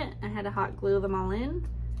got it. I had to hot glue them all in.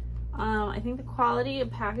 I think the quality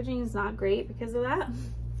of packaging is not great because of that.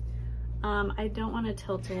 I don't want to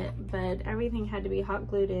tilt it, but everything had to be hot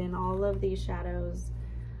glued in, all of these shadows.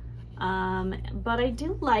 But I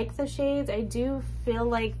do like the shades. I do feel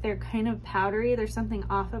like they're kind of powdery. There's something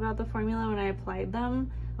off about the formula when I applied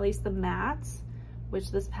them, at least the mattes, which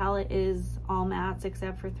this palette is all mattes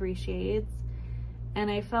except for 3 shades. And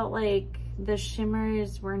I felt like the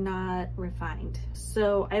shimmers were not refined.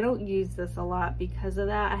 So I don't use this a lot because of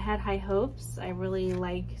that. I had high hopes. I really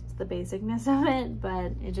liked the basicness of it,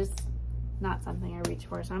 but it just not something I reach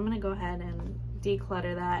for. So I'm gonna go ahead and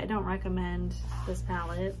declutter that. I don't recommend this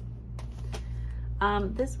palette.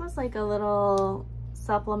 This was like a little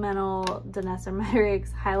supplemental Danessa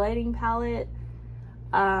Myricks highlighting palette.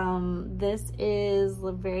 This is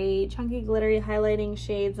very chunky glittery highlighting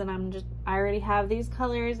shades, and I already have these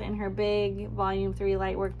colors in her big volume 3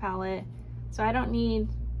 Lightwork palette, so I don't need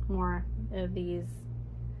more of these.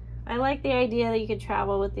 I like the idea that you could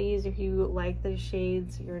travel with these if you like the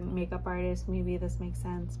shades, you're a makeup artist, maybe this makes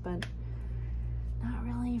sense, but not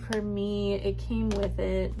really for me. It came with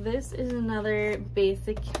it. This is another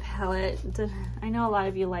basic palette. I know a lot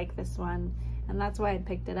of you like this one, and that's why I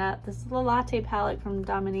picked it up. This is the Latte palette from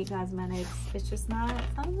Dominique Cosmetics. It's just not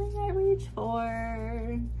something I reach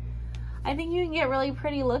for. I think you can get really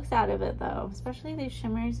pretty looks out of it though, especially these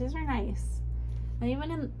shimmers. These are nice. And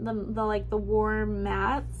even in the warm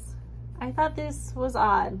mattes, I thought this was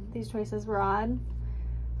odd. These choices were odd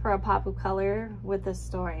for a pop of color with this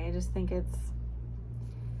story. I just think it's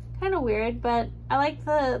kind of weird, but I like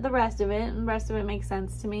the rest of it, and the rest of it makes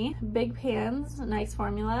sense to me. Big pans, nice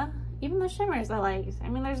formula. Even the shimmers I liked. I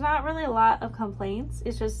mean, there's not really a lot of complaints.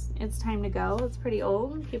 It's just, it's time to go. It's pretty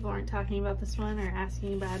old. People aren't talking about this one or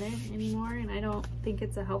asking about it anymore, and I don't think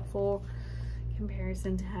it's a helpful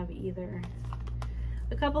comparison to have either.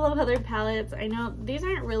 A couple of other palettes. I know these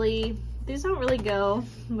don't really go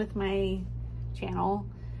with my channel.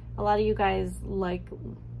 A lot of you guys like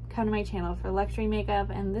come to my channel for luxury makeup,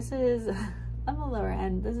 and this is on the lower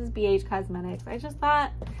end. This is BH Cosmetics. I just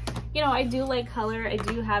thought, you know, I do like color. I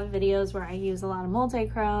do have videos where I use a lot of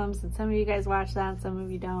multi-chromes, and some of you guys watch that, some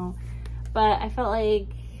of you don't. But I felt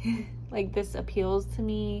like this appeals to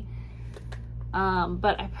me.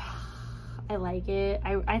 But I like it.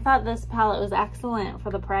 I thought this palette was excellent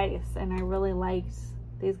for the price, and I really liked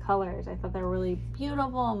these colors. I thought they were really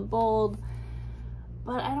beautiful and bold,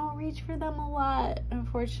 but I don't reach for them a lot,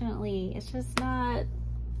 unfortunately. It's just not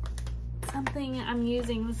something I'm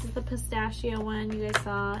using. This is the pistachio one you guys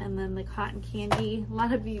saw, and then the cotton candy. A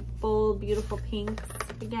lot of bold, beautiful pinks.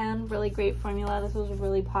 Again, really great formula. This was a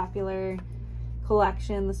really popular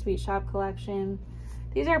collection, the Sweet Shop collection.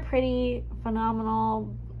 These are pretty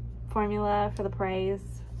phenomenal formula for the price.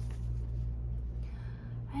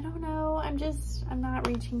 I don't know, I'm not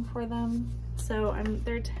reaching for them, so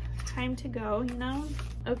they're time to go, you know.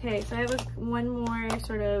 Okay, so I have one more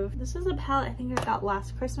sort of, this is a palette I think I got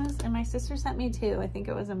last Christmas, and my sister sent me two. I think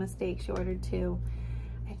it was a mistake, she ordered two.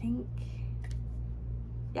 I think,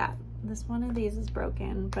 yeah, this one of these is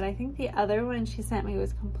broken, but I think the other one she sent me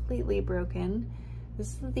was completely broken.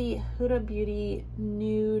 This is the Huda Beauty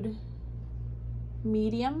Nude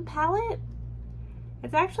Medium palette.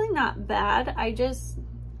 It's actually not bad. I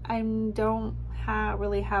don't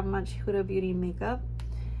really have much Huda Beauty makeup,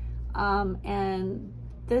 and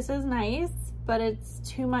this is nice, but it's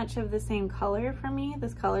too much of the same color for me,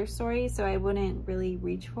 this color story, so I wouldn't really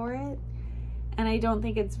reach for it, and I don't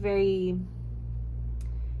think it's very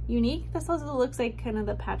unique. This also looks like kind of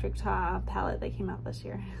the Patrick Ta palette that came out this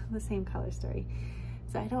year, the same color story.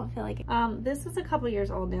 So I don't feel like it. This is a couple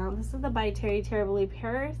years old now. This is the Beautay Terribly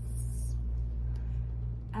Paris.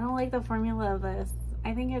 I don't like the formula of this.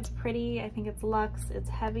 I think it's pretty. I think it's luxe. It's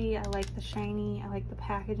heavy. I like the shiny. I like the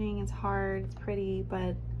packaging. It's hard. It's pretty, but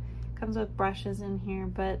it comes with brushes in here.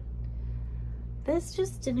 But this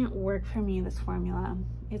just didn't work for me, this formula.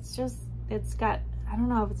 It's got, I don't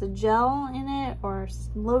know if it's a gel in it or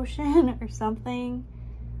lotion or something,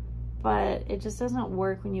 but it just doesn't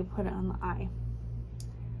work when you put it on the eye.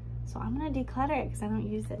 So I'm gonna declutter it because I don't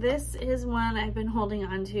use it. This is one I've been holding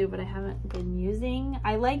on to, but I haven't been using.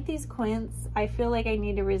 I like these quints. I feel like I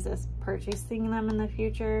need to resist purchasing them in the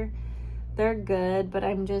future. They're good, but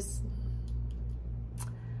I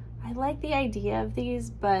like the idea of these,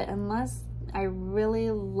 but unless I really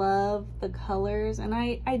love the colors, and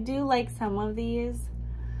I do like some of these,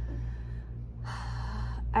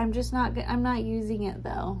 I'm not using it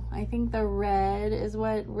though. I think the red is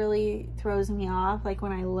what really throws me off. Like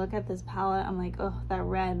when I look at this palette, I'm like, oh, that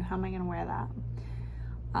red, how am I gonna wear that?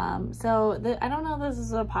 I don't know if this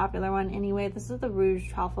is a popular one anyway. This is the Rouge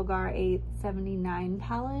Trafalgar 879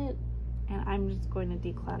 palette, and I'm just going to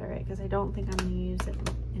declutter it because I don't think I'm gonna use it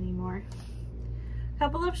anymore. A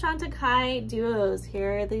couple of Junkay duos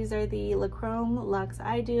here. These are the Lachrome Luxe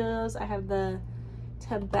Eye Duos. I have the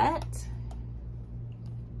Tibet,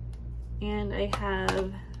 and I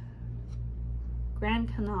have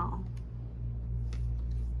Grand Canal.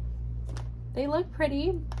 They look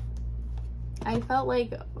pretty. I felt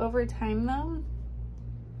like over time though,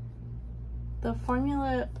 the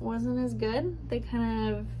formula wasn't as good. They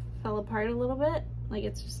kind of fell apart a little bit. Like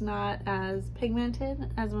it's just not as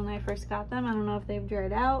pigmented as when I first got them. I don't know if they've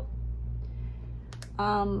dried out.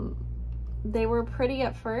 They were pretty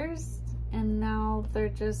at first, and now they're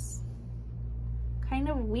just kind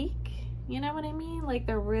of weak. You know what I mean? Like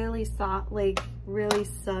they're really soft, like really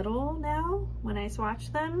subtle now when I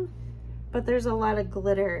swatch them, but there's a lot of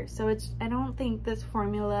glitter. So I don't think this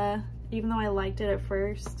formula, even though I liked it at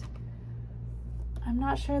first, I'm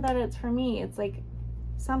not sure that it's for me. It's like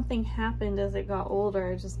something happened as it got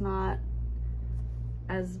older, just not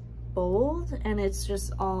as bold, and it's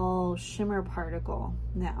just all shimmer particle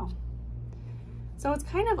now. So it's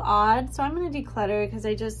kind of odd. So I'm gonna declutter because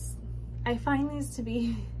I find these to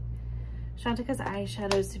be Junkay's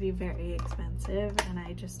eyeshadows to be very expensive, and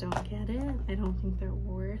I just don't get it. I don't think they're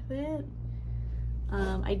worth it.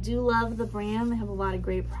 I do love the brand. They have a lot of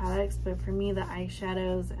great products, but for me, the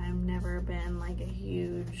eyeshadows, I've never been like a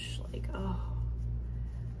huge, like, oh.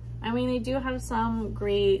 I mean, they do have some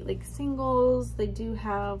great like singles. They do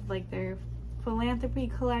have like their philanthropy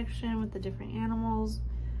collection with the different animals,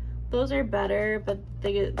 those are better, but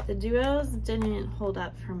the duos didn't hold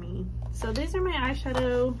up for me. So these are my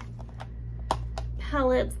eyeshadow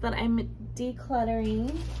palettes that I'm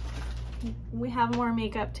decluttering. We have more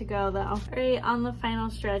makeup to go though. All right, on the final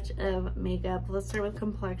stretch of makeup, let's start with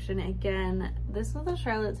complexion. Again, this is the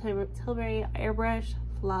Charlotte Tilbury Airbrush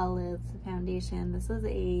Flawless Foundation. This is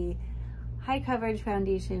a high coverage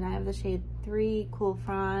foundation. I have the shade 3 Cool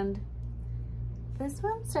Frond. This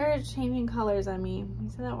one started changing colors on me. You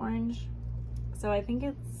see that orange? So I think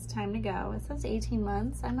it's time to go. It says 18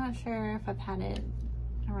 months. I'm not sure if I've had it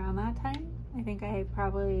around that time. I think I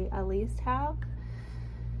probably at least have.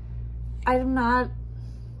 I'm not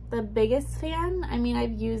the biggest fan. I mean,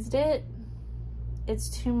 I've used it. It's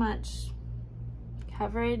too much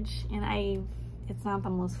coverage and it's not the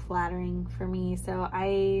most flattering for me, so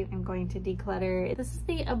I am going to declutter. This is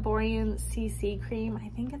the Aborian CC cream. I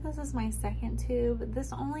think this is my second tube.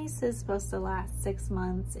 This only is supposed to last 6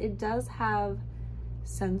 months. It does have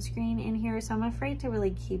sunscreen in here, so I'm afraid to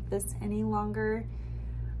really keep this any longer.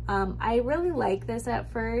 I really like this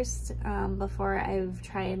at first, before I've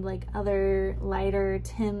tried like other lighter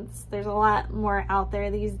tints. There's a lot more out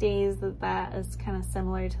there these days that is kind of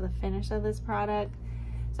similar to the finish of this product.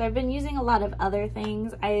 So I've been using a lot of other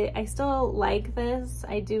things. I still like this.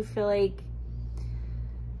 I do feel like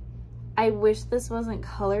I wish this wasn't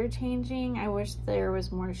color changing. I wish there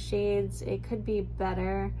was more shades. It could be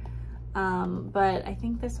better, but I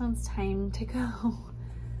think this one's time to go.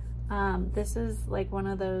 This is like one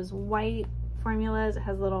of those white formulas. It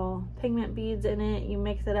has little pigment beads in it. You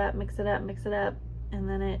mix it up, mix it up, mix it up, and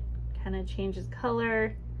then it kind of changes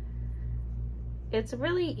color. It's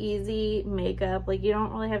really easy makeup. Like, you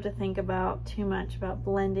don't really have to think about too much about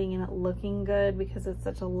blending and it looking good because it's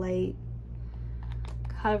such a light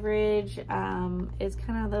coverage. It's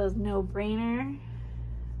kind of those no-brainer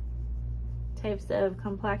types of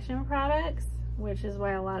complexion products, which is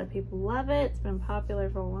why a lot of people love it. It's been popular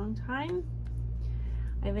for a long time.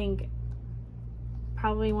 I think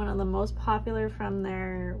probably one of the most popular from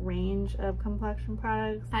their range of complexion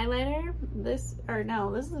products. Highlighter, this is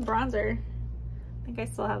bronzer. I think I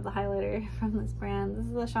still have the highlighter from this brand. This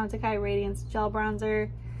is the Junkay Radiance Gel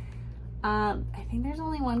Bronzer. I think there's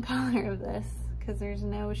only one color of this because there's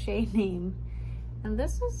no shade name. And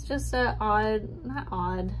this is just a not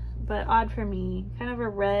odd, but odd for me. Kind of a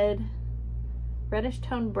reddish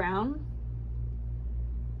toned brown.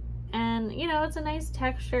 And you know, it's a nice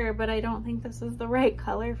texture, but I don't think this is the right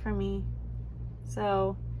color for me.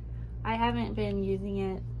 So I haven't been using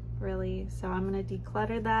it really, so I'm gonna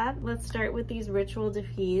declutter that. Let's start with these Ritual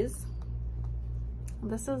Diffuse.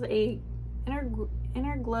 This is a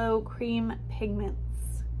Inner Glow Cream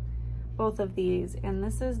Pigments, both of these, and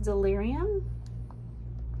this is Delirium,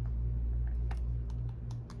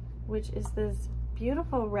 which is this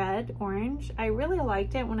beautiful red orange. I really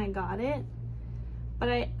liked it when I got it, but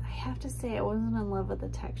I have to say I wasn't in love with the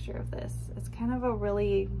texture of this. It's kind of a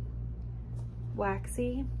really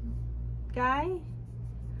waxy guy.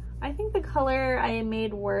 I think the color I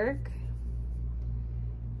made work.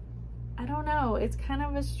 I don't know, it's kind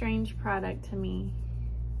of a strange product to me,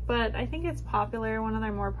 but I think it's popular, one of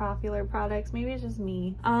their more popular products. Maybe it's just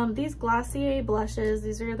me. These Glossier blushes,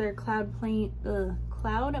 these are their Cloud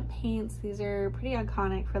Paints. These are pretty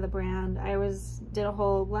iconic for the brand. I did a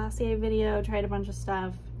whole Glossier video, tried a bunch of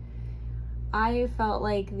stuff. I felt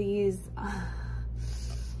like these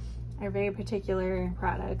are very particular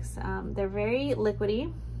products. They're very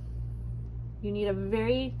liquidy. You need a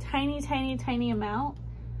very tiny, tiny, tiny amount,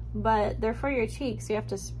 but they're for your cheeks, so you have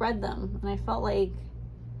to spread them. And I felt like,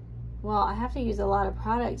 well, I have to use a lot of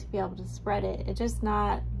product to be able to spread it. It's just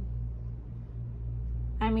not,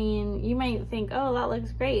 I mean, you might think, oh, that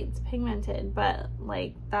looks great, it's pigmented, but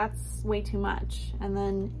like, that's way too much. And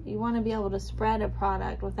then you want to be able to spread a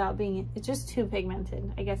product without being, it's just too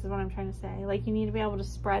pigmented, I guess is what I'm trying to say. Like, you need to be able to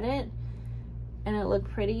spread it and it look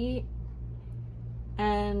pretty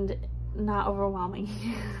and not overwhelming.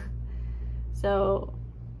 So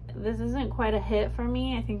this isn't quite a hit for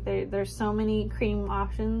me. I think there's so many cream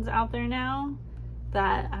options out there now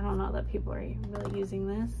that I don't know that people are really using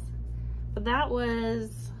this. But that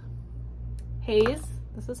was Haze.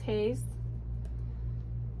 This is Haze.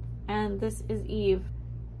 And this is Eve.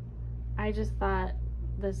 I just thought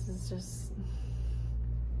this is just,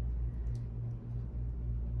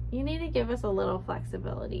 you need to give us a little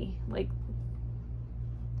flexibility. Like,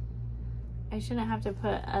 I shouldn't have to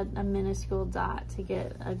put a minuscule dot to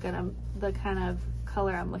get a good, the kind of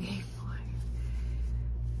color I'm looking for.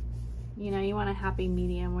 You know, you want a happy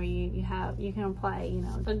medium where you can apply, you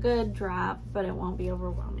know, a good drop, but it won't be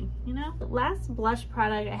overwhelming, you know? The last blush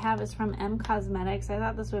product I have is from M Cosmetics. I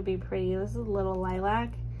thought this would be pretty. This is a little lilac.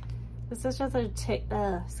 This is just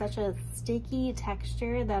such a sticky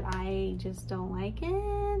texture that I just don't like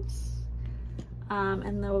it.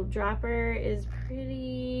 And the dropper is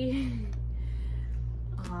pretty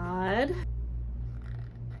odd.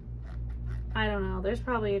 I don't know, there's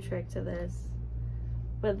probably a trick to this.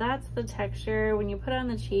 But that's the texture. When you put it on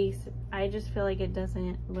the cheeks, I just feel like it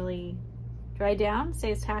doesn't really dry down,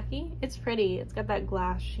 stays tacky. It's pretty, it's got that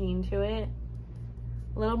glass sheen to it.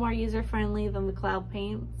 A little more user-friendly than the cloud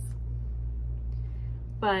paints.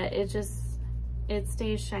 But it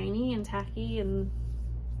stays shiny and tacky and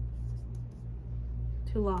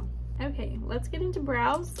too long. Okay, let's get into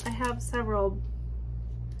brows. I have several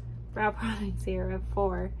brow products here. I have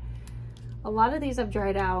 4. A lot of these have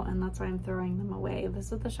dried out and that's why I'm throwing them away.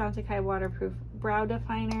 This is the Junkay waterproof brow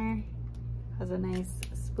definer. Has a nice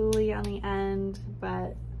spoolie on the end,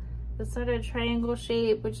 but the sort of triangle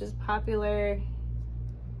shape, which is popular,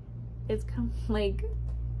 it's like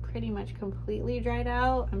pretty much completely dried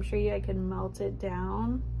out. I'm sure I can melt it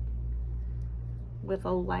down with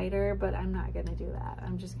a lighter, but I'm not gonna do that.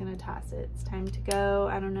 I'm just gonna toss it. It's time to go.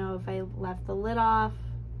 I don't know if I left the lid off.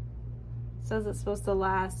 It says it's supposed to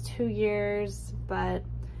last 2 years, but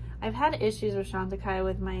I've had issues with Junkay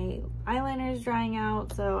with my eyeliners drying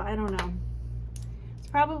out, so I don't know. It's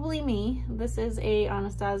probably me. This is a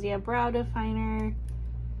Anastasia brow definer.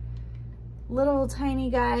 Little tiny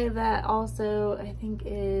guy that also I think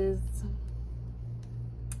is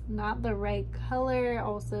not the right color,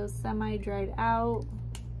 also semi-dried out.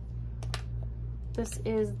 This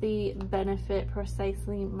is the Benefit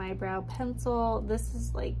Precisely My Brow Pencil. This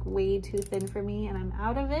is like way too thin for me and I'm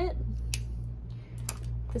out of it.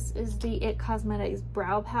 This is the It Cosmetics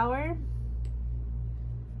Brow Power.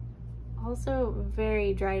 Also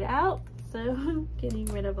very dried out, so I'm getting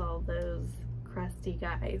rid of all those crusty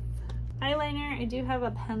guys. Eyeliner, I do have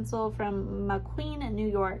a pencil from McQueen in New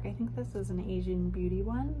York. I think this is an Asian beauty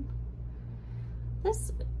one.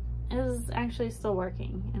 This is actually still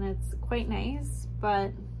working and it's quite nice,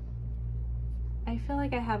 but I feel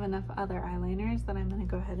like I have enough other eyeliners that I'm gonna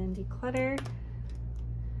go ahead and declutter.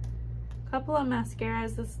 A couple of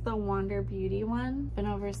mascaras. This is the Wander Beauty one. Been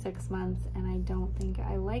over 6 months and I don't think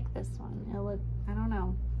I like this one. I don't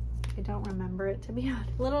know. I don't remember it, to be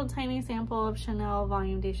honest. Little tiny sample of Chanel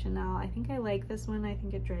Volume de Chanel. I think I like this one. I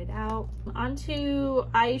think it dried out. Onto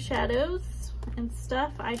eyeshadows and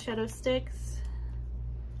stuff. Eyeshadow sticks.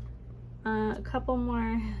 A couple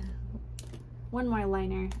more. One more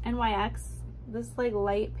liner. NYX. This like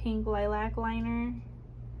light pink lilac liner.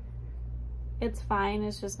 It's fine.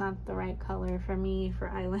 It's just not the right color for me for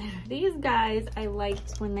eyeliner. These guys I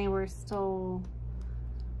liked when they were still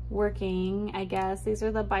working, I guess. These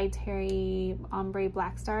are the Beautay Ombre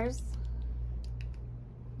Black Stars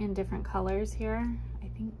in different colors here. I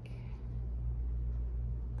think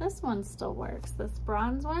this one still works. This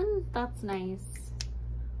bronze one, that's nice.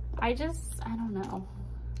 I don't know.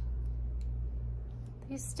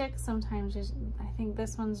 These sticks sometimes just, I think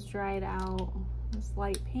this one's dried out. This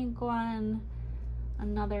light pink one,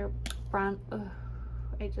 another bronze. Ugh,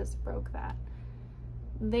 I just broke that.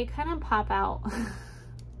 They kind of pop out.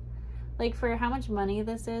 Like for how much money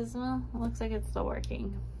this is, well, it looks like it's still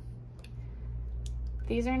working.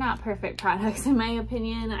 These are not perfect products in my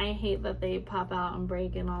opinion. I hate that they pop out and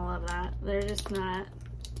break and all of that. They're just not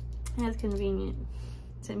as convenient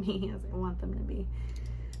to me as I want them to be.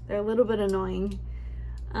 They're a little bit annoying.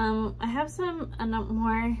 I have some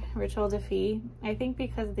more Ritual de Fille. I think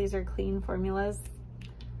because these are clean formulas,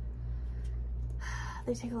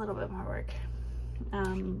 they take a little bit more work.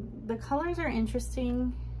 The colors are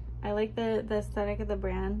interesting. I like the aesthetic of the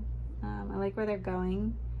brand. I like where they're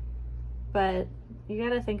going, but you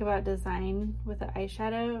gotta think about design with the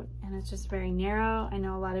eyeshadow, and it's just very narrow. I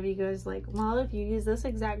know a lot of you guys like, well, if you use this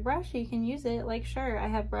exact brush, you can use it. Like, sure, I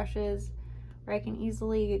have brushes where I can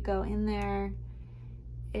easily go in there.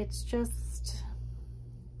 It's just,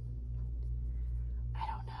 I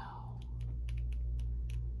don't know.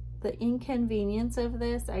 The inconvenience of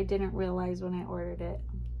this, I didn't realize when I ordered it.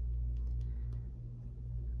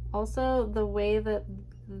 Also, the way that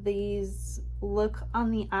these look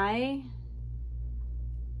on the eye,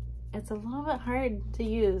 it's a little bit hard to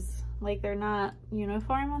use. Like, they're not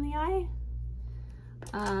uniform on the eye.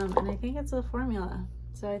 And I think it's the formula.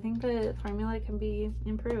 So I think the formula can be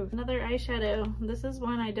improved. Another eyeshadow. This is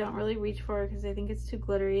one I don't really reach for because I think it's too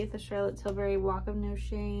glittery. The Charlotte Tilbury Walk of No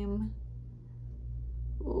Shame.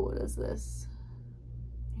 Ooh, what is this?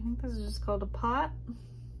 I think this is just called a pot.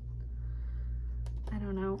 I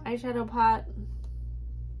don't know, eyeshadow pot.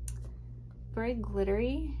 Very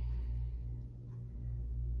glittery.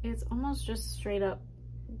 It's almost just straight up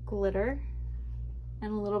glitter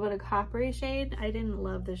and a little bit of coppery shade. I didn't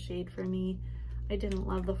love the shade for me. I didn't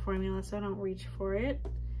love the formula, so I don't reach for it.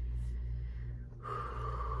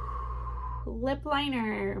 Lip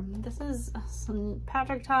liner. This is some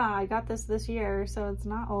Patrick Ta. I got this year, so it's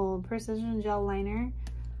not old. Precision gel liner.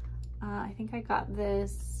 I think I got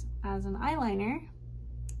this as an eyeliner,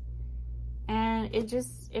 and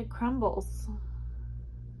it crumbles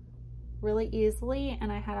really easily,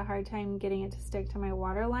 and I had a hard time getting it to stick to my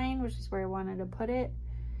waterline, which is where I wanted to put it.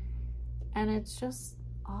 And it's just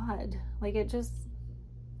odd. Like it's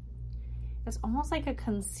almost like a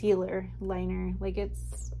concealer liner. Like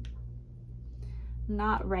it's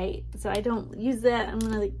not right. So I don't use that. I'm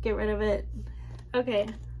gonna get rid of it. Okay,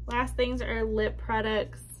 last things are lip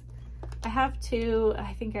products. I have two.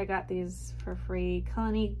 I think I got these for free.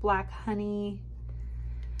 Clinique Black Honey.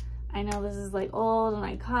 I know this is like old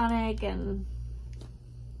and iconic, and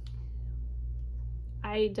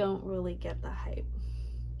I don't really get the hype.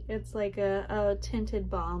 It's like a tinted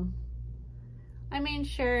balm. I mean,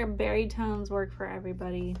 sure, berry tones work for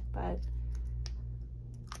everybody, but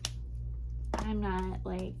I'm not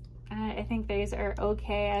like, I think these are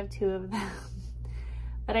okay. I have two of them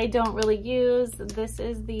that I don't really use. This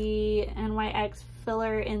is the NYX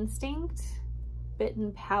Filler Instinct Bit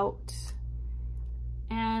and Pout.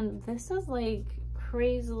 And this is like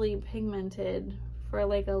crazily pigmented for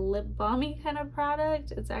like a lip balmy kind of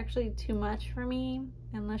product. It's actually too much for me,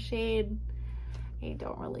 and the shade I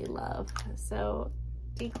don't really love. So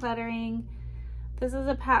decluttering. This is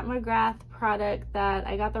a Pat McGrath product that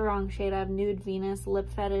I got the wrong shade. I have Nude Venus Lip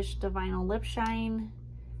Fetish Divinal Lip Shine.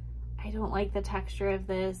 I don't like the texture of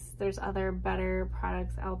this. There's other better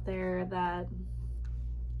products out there that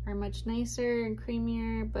are much nicer and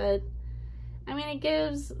creamier, but I mean, it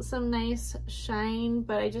gives some nice shine,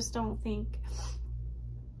 but I just don't think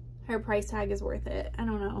her price tag is worth it. I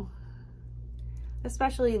don't know.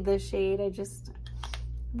 Especially this shade, I'm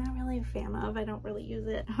not really a fan of. I don't really use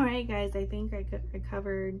it. All right, guys, I think I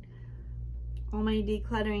covered all my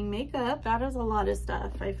decluttering makeup. That is a lot of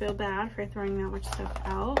stuff. I feel bad for throwing that much stuff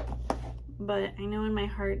out, but I know in my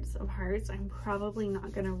hearts of hearts, I'm probably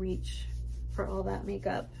not gonna reach for all that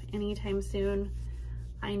makeup anytime soon.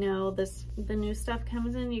 I know the new stuff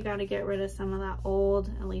comes in, you gotta get rid of some of that old,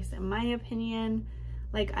 at least in my opinion.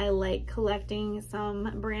 Like, I like collecting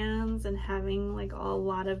some brands and having like a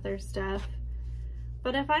lot of their stuff.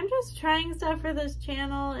 But if I'm just trying stuff for this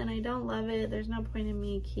channel and I don't love it, there's no point in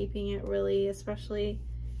me keeping it really, especially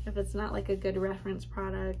if it's not like a good reference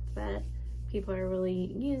product that people are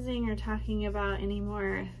really using or talking about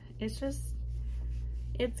anymore.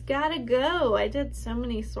 It's gotta go. I did so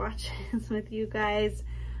many swatches with you guys.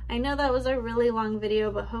 I know that was a really long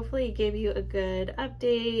video, but hopefully it gave you a good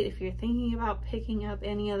update. If you're thinking about picking up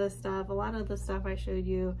any of the stuff, a lot of the stuff I showed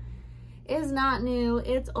you is not new,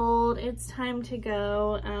 it's old, it's time to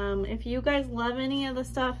go. If you guys love any of the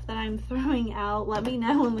stuff that I'm throwing out, let me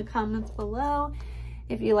know in the comments below.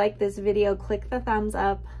 If you like this video, click the thumbs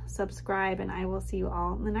up, subscribe, and I will see you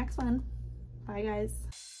all in the next one. Bye,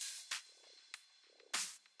 guys.